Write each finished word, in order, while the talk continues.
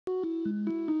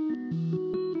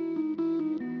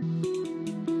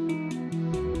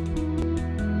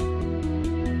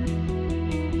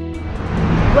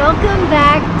Welcome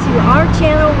back to our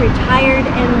channel, Retired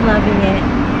and Loving It.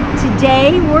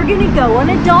 Today we're gonna go on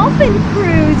a dolphin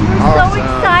cruise. We're so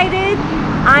excited.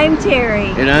 I'm Terry.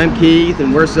 And I'm Keith,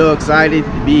 and we're so excited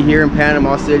to be here in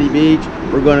Panama City Beach.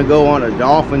 We're gonna go on a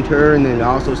dolphin tour and then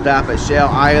also stop at Shell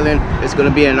Island. It's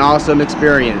gonna be an awesome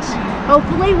experience.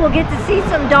 Hopefully we'll get to see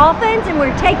some dolphins, and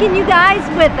we're taking you guys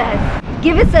with us.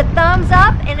 Give us a thumbs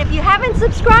up, and if you haven't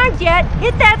subscribed yet,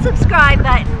 hit that subscribe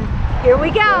button. Here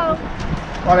we go.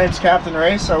 My name's Captain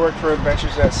Race. I work for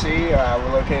Adventures at Sea.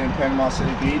 We're located in Panama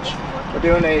City Beach. We're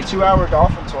doing a 2-hour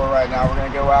dolphin tour right now. We're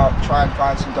going to go out, try and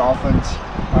find some dolphins,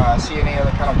 see any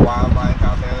other kind of wildlife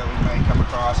out there that we may come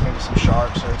across, maybe some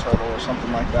sharks or a turtle or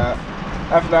something like that.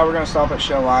 After that, we're going to stop at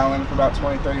Shell Island for about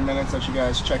 20-30 minutes, let you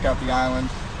guys check out the island,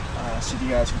 see if you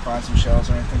guys can find some shells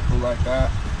or anything cool like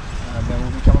that. Then we'll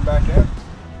be coming back in.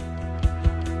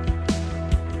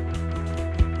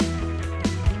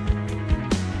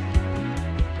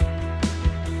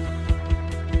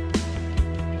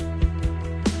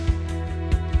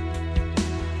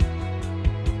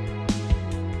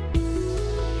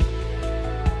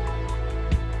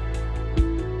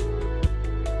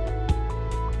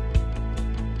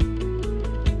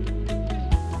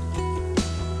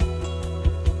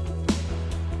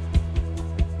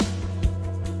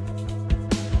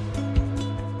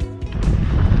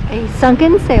 A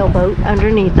sunken sailboat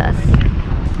underneath us.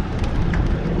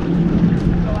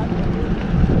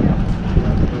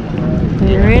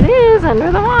 Here it is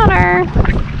under the water.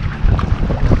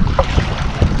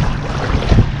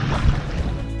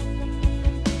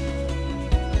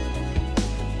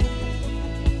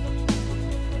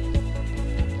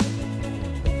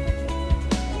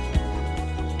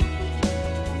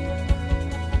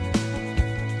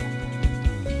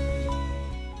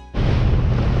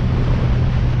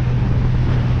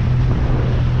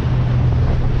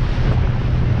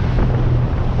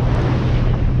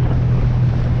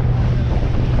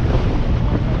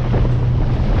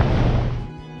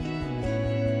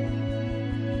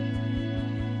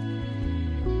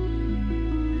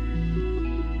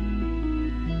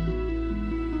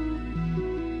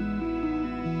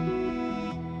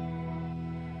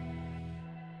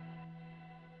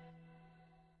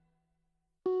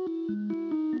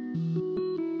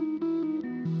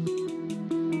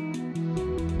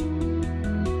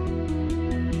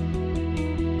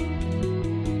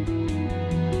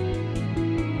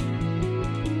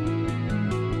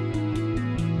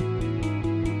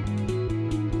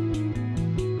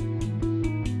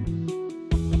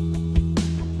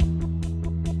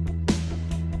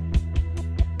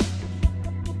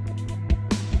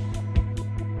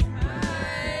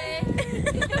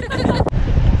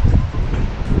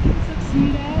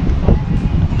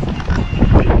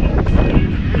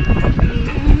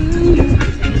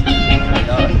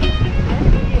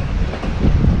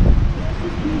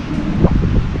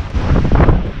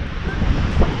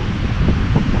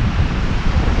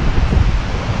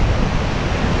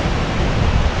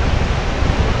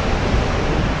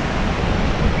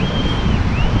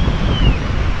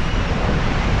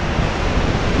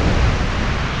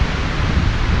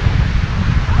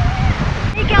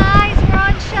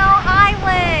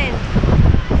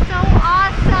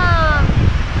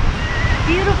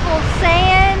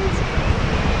 Sand.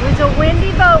 It was a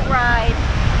windy boat ride.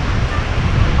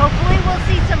 Hopefully we'll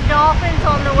see some dolphins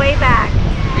on the way back.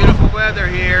 Beautiful weather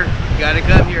here. You gotta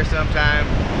come here sometime.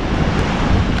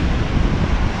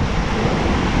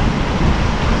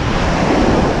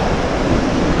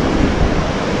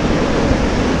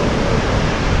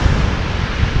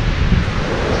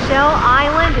 Shell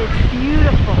Island is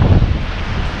beautiful.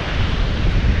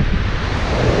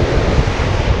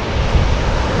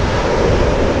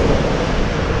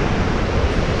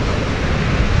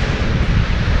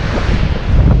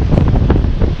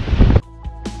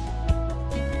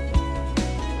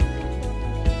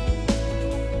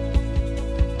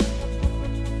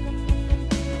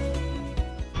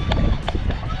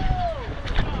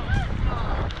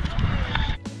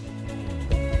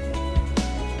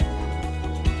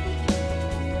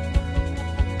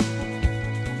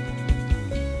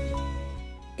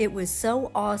 It was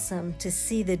so awesome to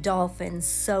see the dolphins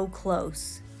so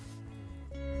close.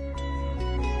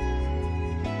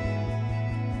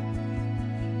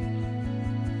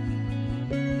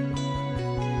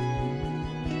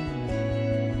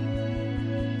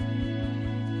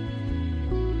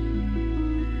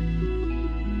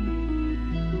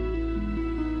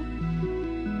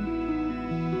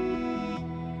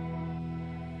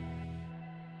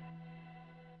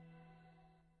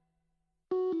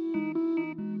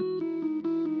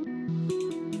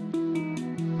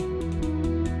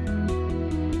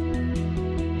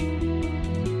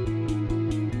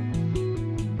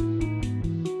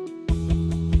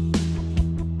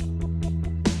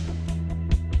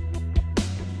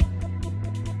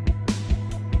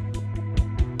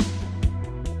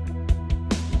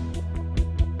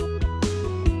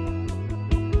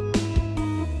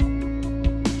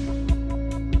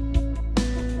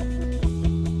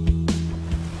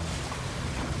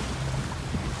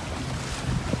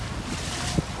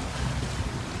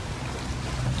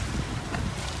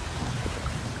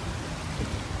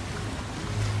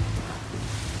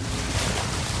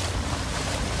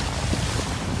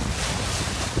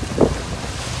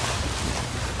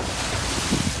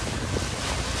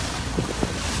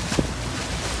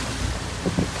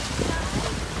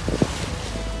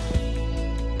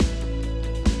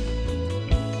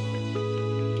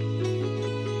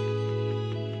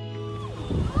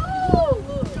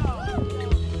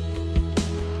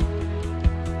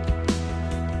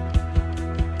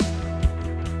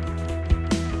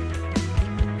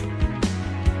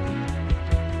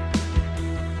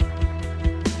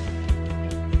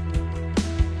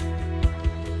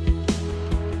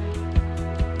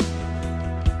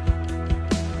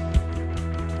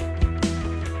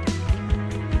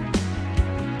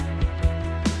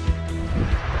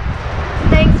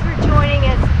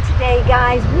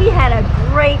 guys. We had a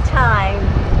great time.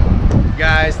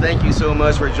 Guys, thank you so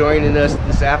much for joining us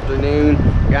this afternoon.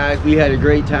 Guys, we had a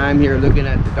great time here looking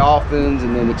at the dolphins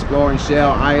and then exploring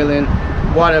Shell Island.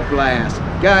 What a blast.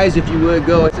 Guys, if you would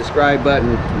go hit the subscribe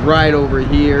button right over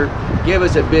here. Give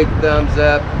us a big thumbs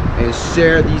up and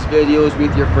share these videos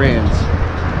with your friends.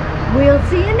 We'll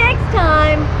see you next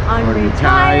time on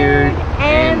Retired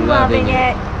and Loving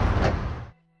It.